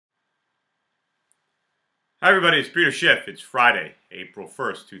Hi everybody, it's Peter Schiff. It's Friday, April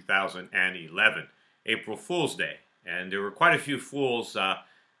 1st, 2011, April Fool's Day. And there were quite a few fools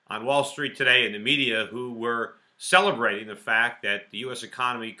on Wall Street today in the media who were celebrating the fact that the U.S.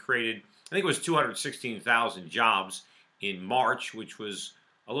 economy created, I think it was 216,000 jobs in March, which was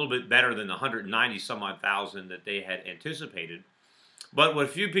a little bit better than the 190 some odd thousand that they had anticipated. But what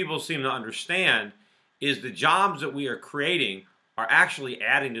few people seem to understand is the jobs that we are creating are actually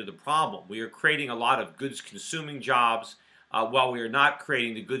adding to the problem. We are creating a lot of goods-consuming jobs while we are not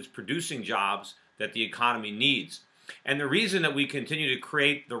creating the goods-producing jobs that the economy needs. And the reason that we continue to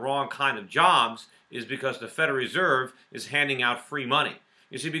create the wrong kind of jobs is because the Federal Reserve is handing out free money.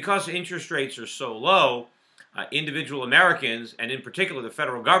 You see, because interest rates are so low, individual Americans, and in particular the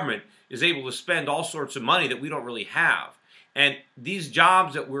federal government, is able to spend all sorts of money that we don't really have. And these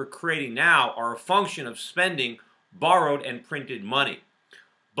jobs that we're creating now are a function of spending borrowed and printed money.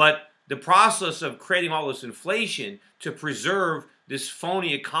 But the process of creating all this inflation to preserve this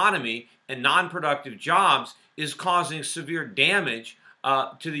phony economy and non-productive jobs is causing severe damage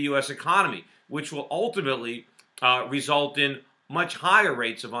to the U.S. economy, which will ultimately result in much higher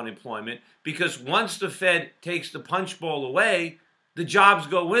rates of unemployment, because once the Fed takes the punch bowl away, the jobs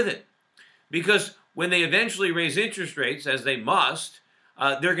go with it. Because when they eventually raise interest rates, as they must,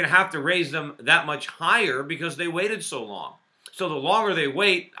 they're going to have to raise them that much higher because they waited so long. So the longer they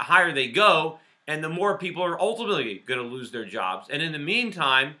wait, the higher they go, and the more people are ultimately going to lose their jobs. And in the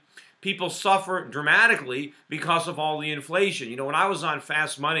meantime, people suffer dramatically because of all the inflation. You know, when I was on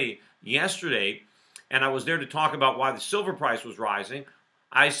Fast Money yesterday, and I was there to talk about why the silver price was rising,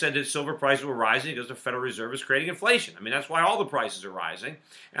 I said that silver prices were rising because the Federal Reserve is creating inflation. I mean, that's why all the prices are rising.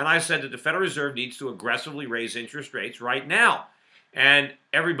 And I said that the Federal Reserve needs to aggressively raise interest rates right now. And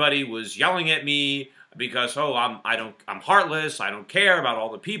everybody was yelling at me because, oh, I'm heartless. I don't care about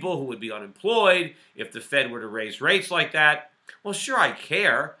all the people who would be unemployed if the Fed were to raise rates like that. Well, sure, I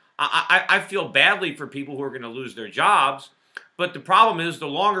care. I feel badly for people who are going to lose their jobs. But the problem is, the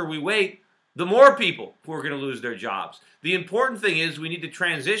longer we wait, the more people who are going to lose their jobs. The important thing is we need to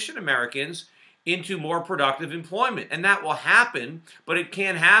transition Americans into more productive employment. And that will happen, but it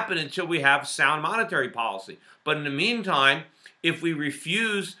can't happen until we have sound monetary policy. But in the meantime, if we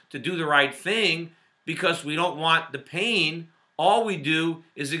refuse to do the right thing because we don't want the pain, all we do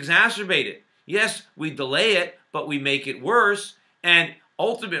is exacerbate it. Yes, we delay it, but we make it worse. And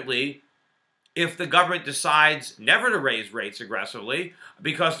ultimately, if the government decides never to raise rates aggressively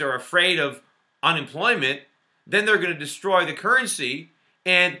because they're afraid of unemployment, then they're going to destroy the currency,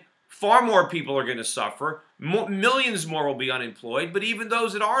 and far more people are going to suffer. Millions more will be unemployed, but even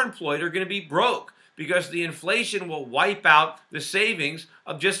those that are employed are going to be broke, because the inflation will wipe out the savings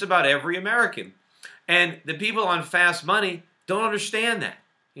of just about every American. And the people on Fast Money don't understand that.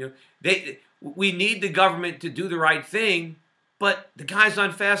 You know, we need the government to do the right thing, but the guys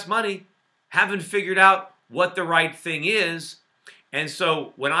on Fast Money haven't figured out what the right thing is. And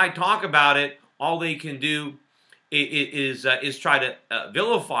so when I talk about it, all they can do is try to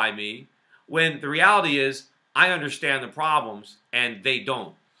vilify me, when the reality is I understand the problems and they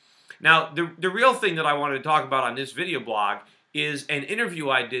don't. Now, the real thing that I wanted to talk about on this video blog is an interview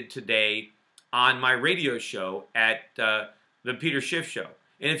I did today on my radio show at the Peter Schiff Show.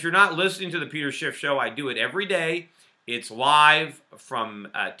 And if you're not listening to the Peter Schiff Show, I do it every day. It's live from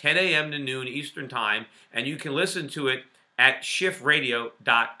 10 a.m. to noon Eastern Time, and you can listen to it at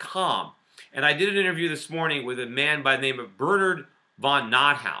schiffradio.com. And I did an interview this morning with a man by the name of Bernard von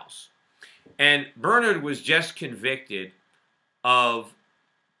Nothaus. And Bernard was just convicted of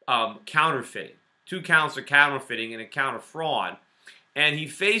counterfeiting, 2 counts of counterfeiting and a count of fraud, and he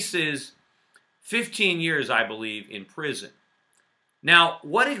faces 15 years, I believe, in prison. Now,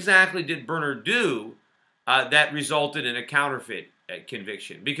 what exactly did Bernard do that resulted in a counterfeit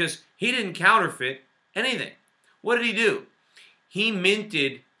conviction? Because he didn't counterfeit anything. What did he do? He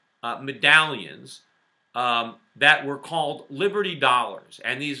minted medallions that were called Liberty Dollars,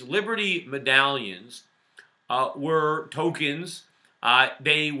 and these Liberty medallions were tokens.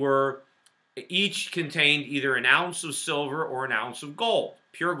 They were each contained either an ounce of silver or an ounce of gold,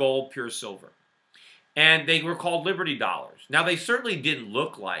 pure silver. And they were called Liberty Dollars. Now, they certainly didn't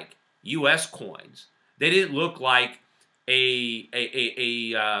look like U.S. coins. They didn't look like a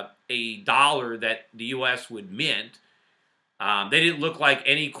dollar that the U.S. would mint. They didn't look like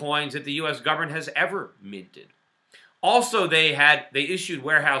any coins that the U.S. government has ever minted. Also, they issued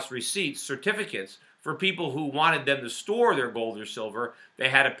warehouse receipts, certificates, for people who wanted them to store their gold or silver. They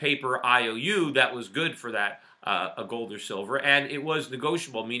had a paper IOU that was good for that a gold or silver, and it was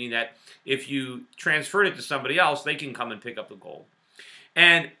negotiable, meaning that if you transferred it to somebody else, they can come and pick up the gold.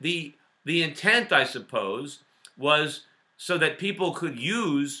 And the the intent, I suppose, was so that people could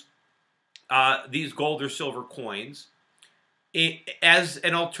use these gold or silver coins as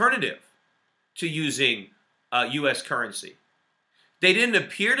an alternative to using U.S. currency. They didn't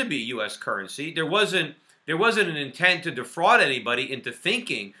appear to be U.S. currency. There wasn't an intent to defraud anybody into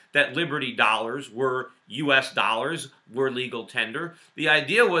thinking that Liberty dollars were U.S. dollars, were legal tender. The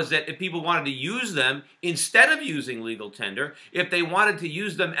idea was that if people wanted to use them instead of using legal tender, if they wanted to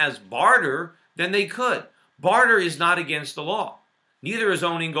use them as barter, then they could. Barter is not against the law. Neither is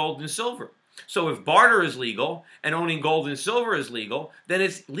owning gold and silver. So if barter is legal and owning gold and silver is legal, then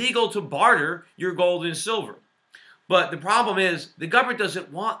it's legal to barter your gold and silver. But the problem is the government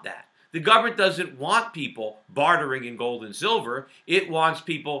doesn't want that. The government doesn't want people bartering in gold and silver. It wants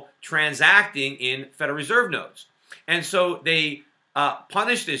people transacting in Federal Reserve notes. And so they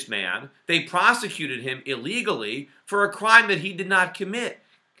punished this man. They prosecuted him illegally for a crime that he did not commit.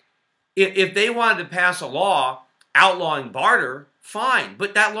 If they wanted to pass a law outlawing barter, fine,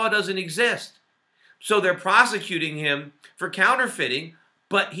 but that law doesn't exist. So they're prosecuting him for counterfeiting,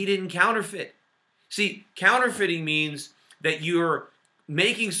 but he didn't counterfeit. See, counterfeiting means that you're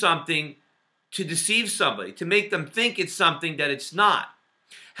making something to deceive somebody, to make them think it's something that it's not.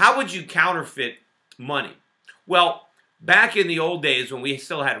 How would you counterfeit money? Well, back in the old days when we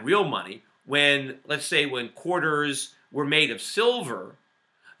still had real money, let's say when quarters were made of silver,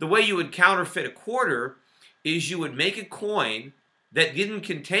 the way you would counterfeit a quarter is you would make a coin that didn't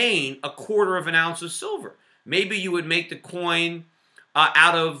contain a quarter of an ounce of silver. Maybe you would make the coin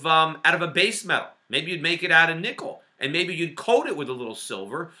out of a base metal. Maybe you'd make it out of nickel, and maybe you'd coat it with a little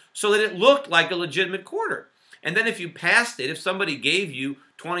silver so that it looked like a legitimate quarter. And then if you passed it, if somebody gave you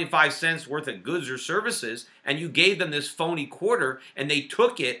 25 cents worth of goods or services, and you gave them this phony quarter, and they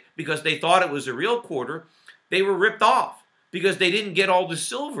took it because they thought it was a real quarter, they were ripped off because they didn't get all the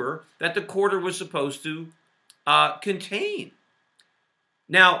silver that the quarter was supposed to contain.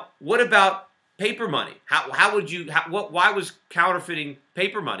 Now, what about paper money? Why was counterfeiting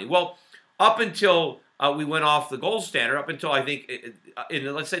paper money? Well, up until we went off the gold standard, up until I think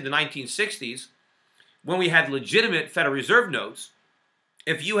let's say the 1960s, when we had legitimate Federal Reserve notes,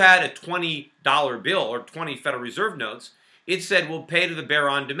 if you had a $20 bill or 20 Federal Reserve notes, it said we'll pay to the bearer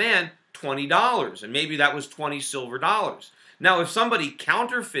on demand $20, and maybe that was 20 silver dollars. Now, if somebody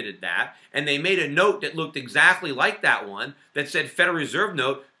counterfeited that and they made a note that looked exactly like that one that said Federal Reserve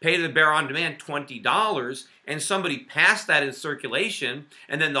note, pay to the bearer on demand $20, and somebody passed that in circulation,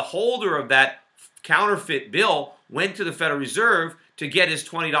 and then the holder of that counterfeit bill went to the Federal Reserve to get his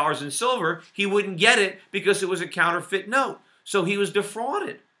 $20 in silver, he wouldn't get it because it was a counterfeit note. So he was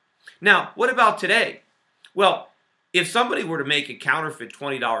defrauded. Now, what about today? Well, if somebody were to make a counterfeit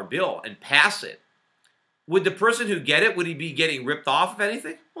 $20 bill and pass it, would the person who get it, would he be getting ripped off of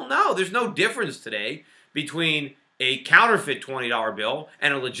anything? Well, no, there's no difference today between a counterfeit $20 bill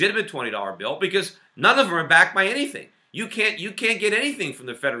and a legitimate $20 bill because none of them are backed by anything. You can't get anything from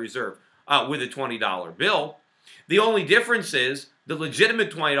the Federal Reserve with a $20 bill. The only difference is the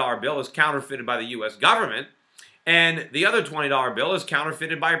legitimate $20 bill is counterfeited by the U.S. government, and the other $20 bill is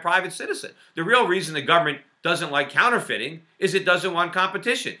counterfeited by a private citizen. The real reason the government doesn't like counterfeiting is it doesn't want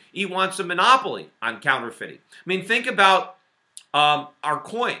competition. It wants a monopoly on counterfeiting. I mean, think about our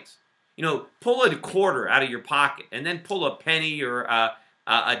coins. You know, pull a quarter out of your pocket and then pull a penny or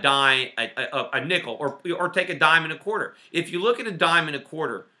a dime, a nickel, or take a dime and a quarter. If you look at a dime and a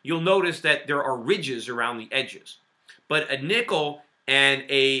quarter, you'll notice that there are ridges around the edges. But a nickel and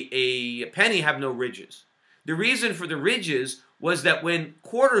a penny have no ridges. The reason for the ridges was that when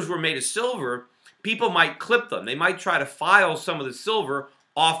quarters were made of silver, people might clip them. They might try to file some of the silver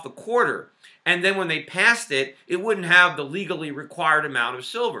off the quarter. And then when they passed it, it wouldn't have the legally required amount of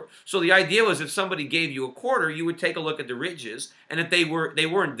silver. So the idea was if somebody gave you a quarter, you would take a look at the ridges, and if they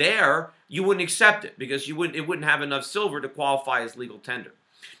weren't there, you wouldn't accept it because it wouldn't have enough silver to qualify as legal tender.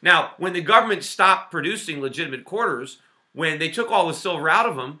 Now, when the government stopped producing legitimate quarters, when they took all the silver out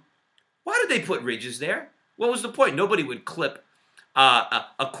of them, why did they put ridges there? What was the point? Nobody would clip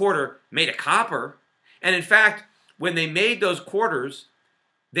a quarter made of copper. And in fact, when they made those quarters,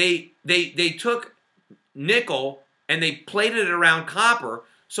 they took nickel and they plated it around copper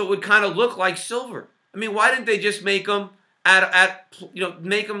so it would kind of look like silver. I mean, why didn't they just make them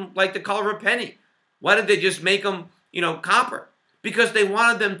make them like the color of a penny? Why didn't they just make them, copper? Because they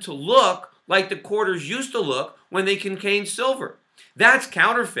wanted them to look like the quarters used to look when they contained silver. That's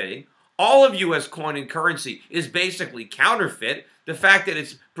counterfeiting. All of U.S. coin and currency is basically counterfeit. The fact that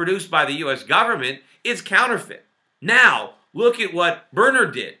it's produced by the U.S. government is counterfeit. Now, look at what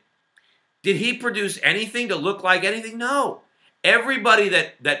Bernard did. Did he produce anything to look like anything? No. Everybody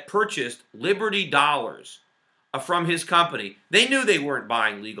that purchased Liberty dollars from his company, they knew they weren't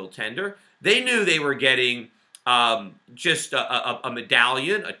buying legal tender. They knew they were getting just a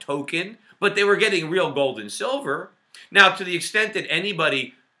medallion, a token, but they were getting real gold and silver. Now, to the extent that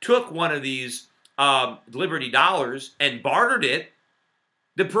anybody took one of these Liberty dollars and bartered it,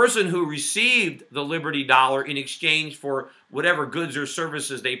 the person who received the Liberty dollar in exchange for whatever goods or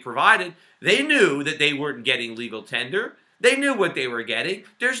services they provided, they knew that they weren't getting legal tender. They knew what they were getting.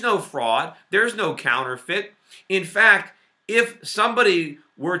 There's no fraud. There's no counterfeit. In fact, if somebody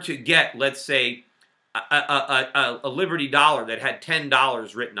were to get, let's say, a Liberty dollar that had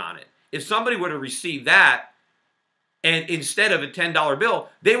 $10 written on it, if somebody were to receive that, and instead of a $10 bill,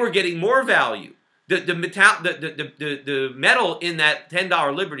 they were getting more value. The metal in that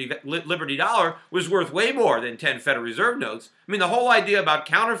 $10 Liberty dollar was worth way more than 10 Federal Reserve notes. I mean, the whole idea about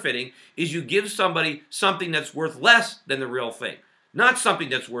counterfeiting is you give somebody something that's worth less than the real thing, not something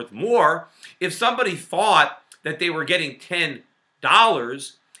that's worth more. If somebody thought that they were getting $10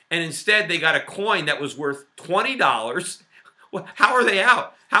 and instead they got a coin that was worth $20, well, how are they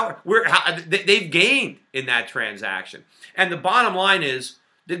out? They've gained in that transaction. And the bottom line is,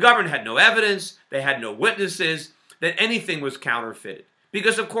 the government had no evidence, they had no witnesses that anything was counterfeited.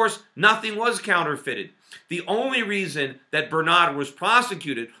 Because, of course, nothing was counterfeited. The only reason that Bernard was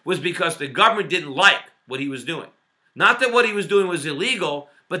prosecuted was because the government didn't like what he was doing. Not that what he was doing was illegal,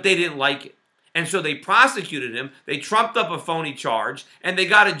 but they didn't like it. And so they prosecuted him, they trumped up a phony charge, and they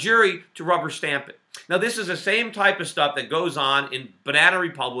got a jury to rubber stamp it. Now, this is the same type of stuff that goes on in banana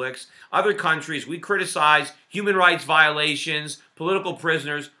republics, other countries. We criticize human rights violations, political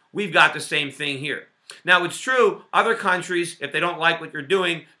prisoners. We've got the same thing here. Now, it's true, other countries, if they don't like what you're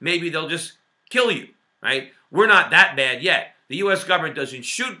doing, maybe they'll just kill you, right? We're not that bad yet. The U.S. government doesn't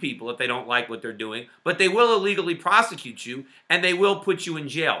shoot people if they don't like what they're doing, but they will illegally prosecute you, and they will put you in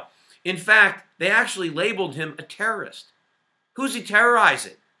jail. In fact, they actually labeled him a terrorist. Who's he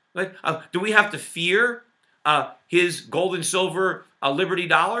terrorizing? Do we have to fear his gold and silver Liberty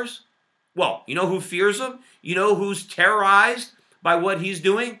dollars? Well, you know who fears him? You know who's terrorized by what he's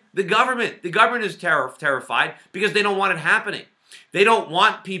doing? The government. The government is terrified because they don't want it happening. They don't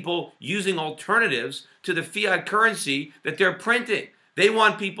want people using alternatives to the fiat currency that they're printing. They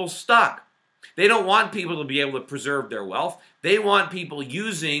want people stuck. They don't want people to be able to preserve their wealth. They want people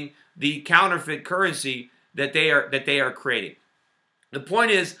using the counterfeit currency that they are creating. The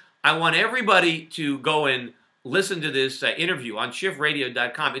point is, I want everybody to go and listen to this interview on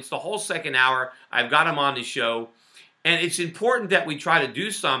schiffradio.com. It's the whole second hour. I've got him on the show. And it's important that we try to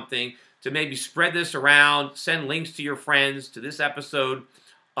do something to maybe spread this around, send links to your friends to this episode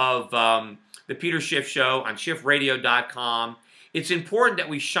of the Peter Schiff Show on schiffradio.com. It's important that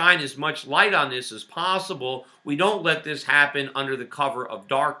we shine as much light on this as possible. We don't let this happen under the cover of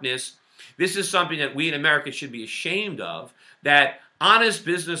darkness. This is something that we in America should be ashamed of, that honest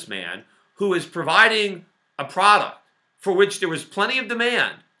businessman who is providing a product for which there was plenty of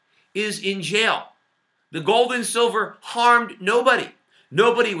demand is in jail. The gold and silver harmed nobody.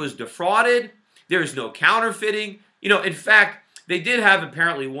 Nobody was defrauded. There's no counterfeiting. You know, in fact, they did have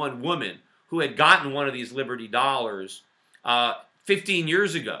apparently one woman who had gotten one of these Liberty dollars 15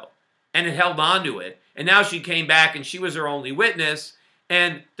 years ago and had held on to it. And now she came back and she was her only witness.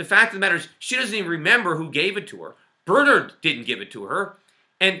 And the fact of the matter is, she doesn't even remember who gave it to her. Bernard didn't give it to her.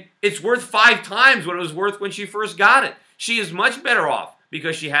 And it's worth 5 times what it was worth when she first got it. She is much better off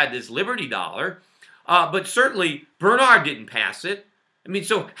because she had this Liberty dollar. But certainly, Bernard didn't pass it. I mean,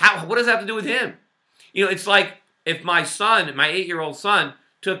 so what does that have to do with him? You know, it's like if my son, my 8-year-old son,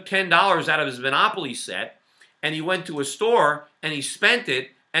 took $10 out of his Monopoly set and he went to a store and he spent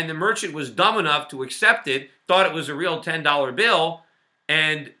it and the merchant was dumb enough to accept it, thought it was a real $10 bill,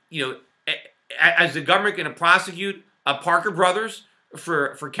 and, you know, is the government going to prosecute Parker Brothers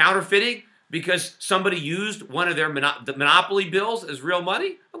for counterfeiting because somebody used one of their the Monopoly bills as real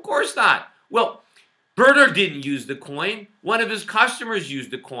money? Of course not. Well, Bernard didn't use the coin. One of his customers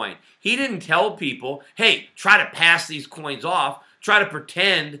used the coin. He didn't tell people, hey, try to pass these coins off, try to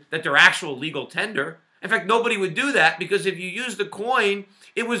pretend that they're actual legal tender. In fact, nobody would do that because if you use the coin,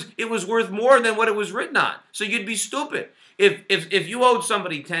 it was worth more than what it was written on. So you'd be stupid. If you owed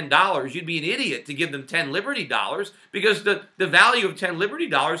somebody $10, you'd be an idiot to give them 10 Liberty dollars because the value of 10 Liberty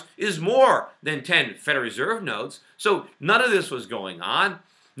dollars is more than 10 Federal Reserve notes. So none of this was going on.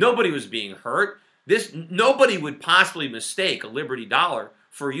 Nobody was being hurt. Nobody would possibly mistake a Liberty dollar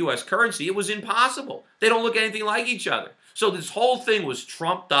for U.S. currency. It was impossible. They don't look anything like each other. So this whole thing was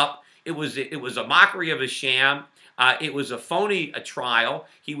trumped up. It was a mockery of a sham. It was a phony trial.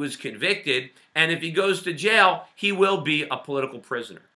 He was convicted, and if he goes to jail, he will be a political prisoner.